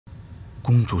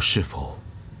公主是否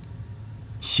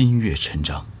心悦诚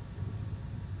彰？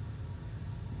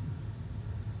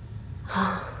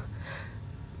啊，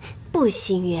不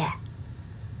心悦。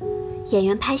演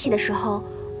员拍戏的时候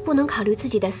不能考虑自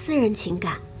己的私人情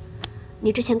感。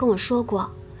你之前跟我说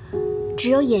过，只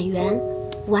有演员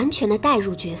完全的带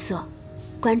入角色，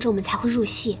观众们才会入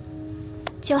戏。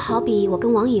就好比我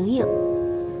跟王莹莹，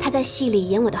她在戏里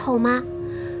演我的后妈，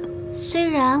虽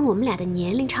然我们俩的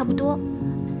年龄差不多，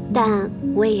但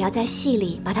我也要在戏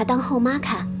里把她当后妈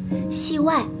看，戏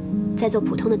外再做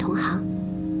普通的同行。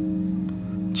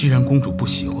既然公主不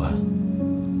喜欢，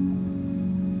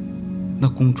那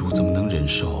公主怎么能忍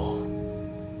受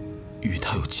与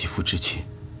他有肌肤之亲？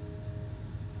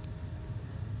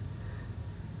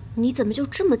你怎么就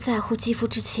这么在乎肌肤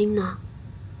之亲呢？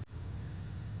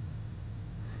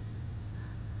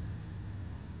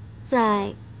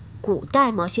在古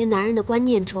代某些男人的观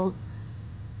念中，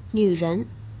女人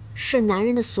是男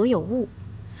人的所有物，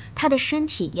她的身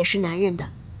体也是男人的，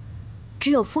只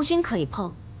有夫君可以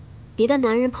碰，别的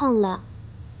男人碰了，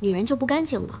女人就不干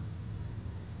净了。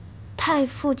太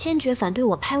傅坚决反对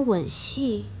我拍吻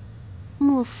戏，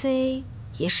莫非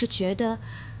也是觉得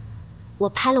我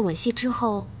拍了吻戏之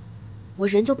后，我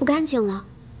人就不干净了，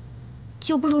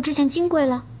就不如之前金贵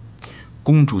了？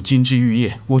公主金枝玉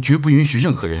叶，我绝不允许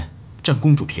任何人占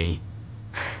公主便宜。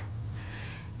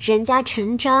人家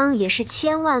陈章也是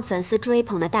千万粉丝追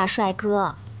捧的大帅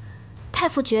哥，太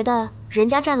傅觉得人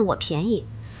家占了我便宜，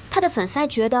他的粉丝还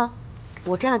觉得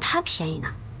我占了他便宜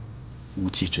呢。无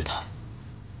稽之谈。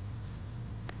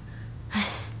唉，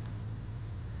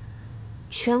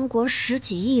全国10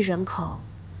几亿人口，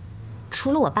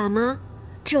除了我爸妈，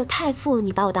只有太傅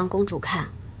你把我当公主看。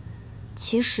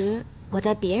其实我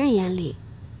在别人眼里，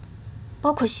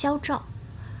包括萧照，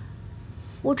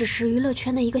我只是娱乐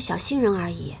圈的一个小新人而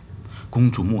已。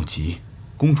公主莫急，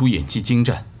公主演技精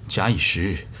湛，假以时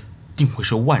日，定会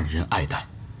受万人爱戴。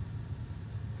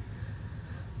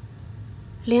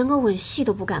连个吻戏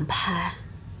都不敢拍，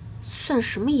算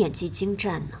什么演技精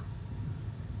湛呢？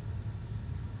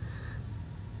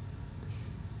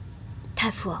太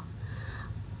傅，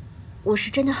我是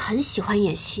真的很喜欢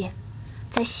演戏，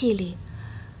在戏里，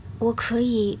我可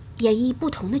以演绎不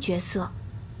同的角色，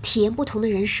体验不同的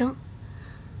人生，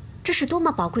这是多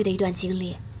么宝贵的一段经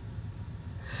历。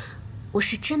我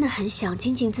是真的很想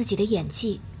精进自己的演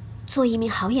技，做一名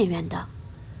好演员的。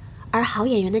而好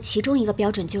演员的其中一个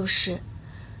标准就是，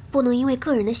不能因为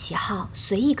个人的喜好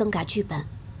随意更改剧本，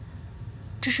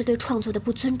这是对创作的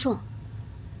不尊重。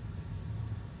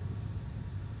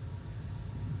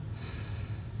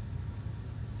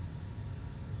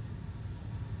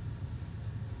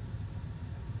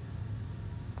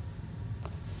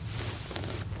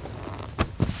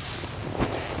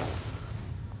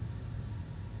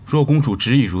若公主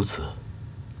执意如此，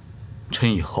臣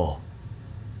以后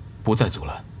不再阻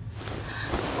拦。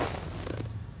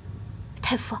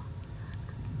太傅，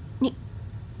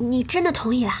你真的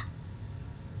同意啦？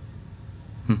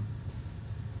嗯。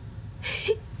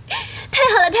太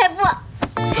好了，太傅。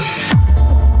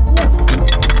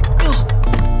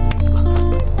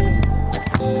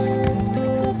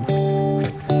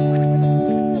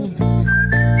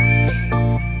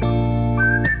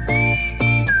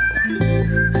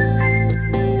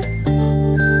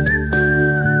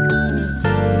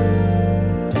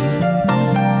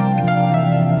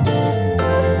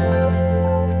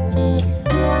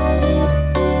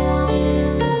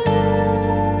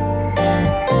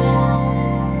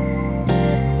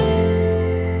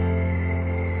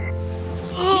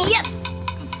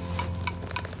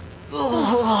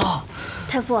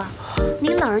太傅，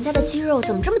您老人家的肌肉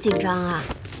怎么这么紧张啊？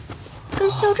跟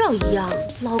萧照一样，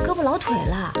老胳膊老腿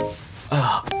了。哎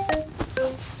呀，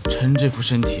臣这副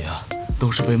身体啊，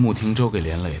都是被穆廷舟给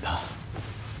连累的。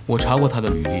我查过他的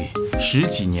履历，10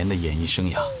几年的演艺生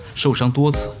涯，受伤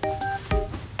多次。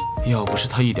要不是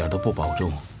他一点都不保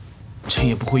重，臣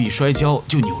也不会一摔跤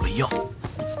就扭了腰。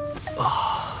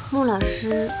穆老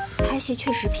师拍戏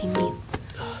确实拼命，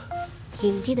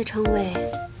影帝的称谓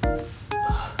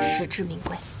实至名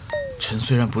归。臣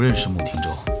虽然不认识穆廷舟，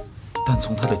但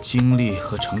从他的经历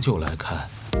和成就来看，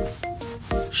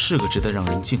是个值得让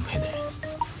人敬佩的人。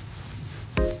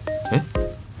哎，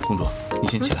公主，你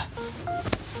先起来。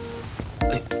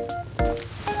哎，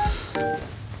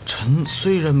臣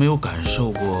虽然没有感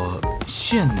受过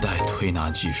现代推拿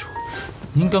技术，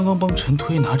您刚刚帮臣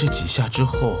推拿这几下之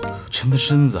后，臣的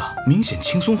身子啊明显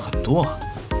轻松很多啊。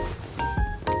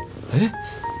哎，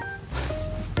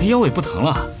腰也不疼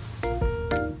了。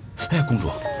哎，公主，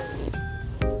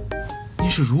你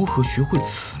是如何学会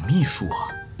此秘术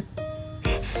啊？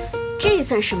这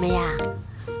算什么呀？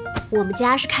我们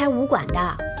家是开武馆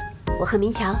的，我和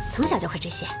明桥从小就会这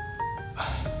些。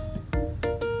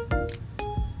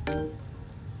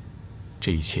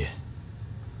这一切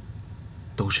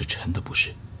都是臣的不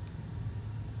是。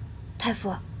太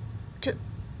傅，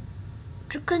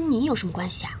这跟你有什么关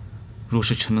系啊？若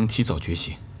是臣能提早觉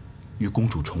醒，与公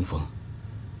主重逢，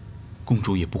公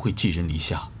主也不会寄人篱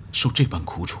下，受这般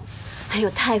苦楚。哎呦，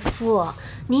太傅，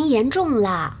您言重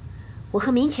了。我和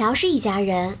明桥是一家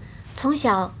人，从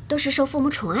小都是受父母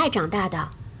宠爱长大的，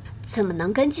怎么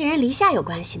能跟寄人篱下有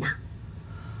关系呢？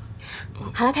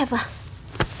好了，太傅，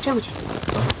转过去，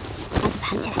把腿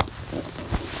盘起来。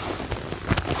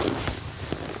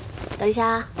等一下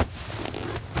啊。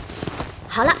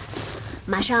好了，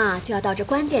马上啊就要到这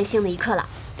关键性的一刻了。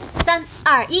3、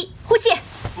2、1，呼吸。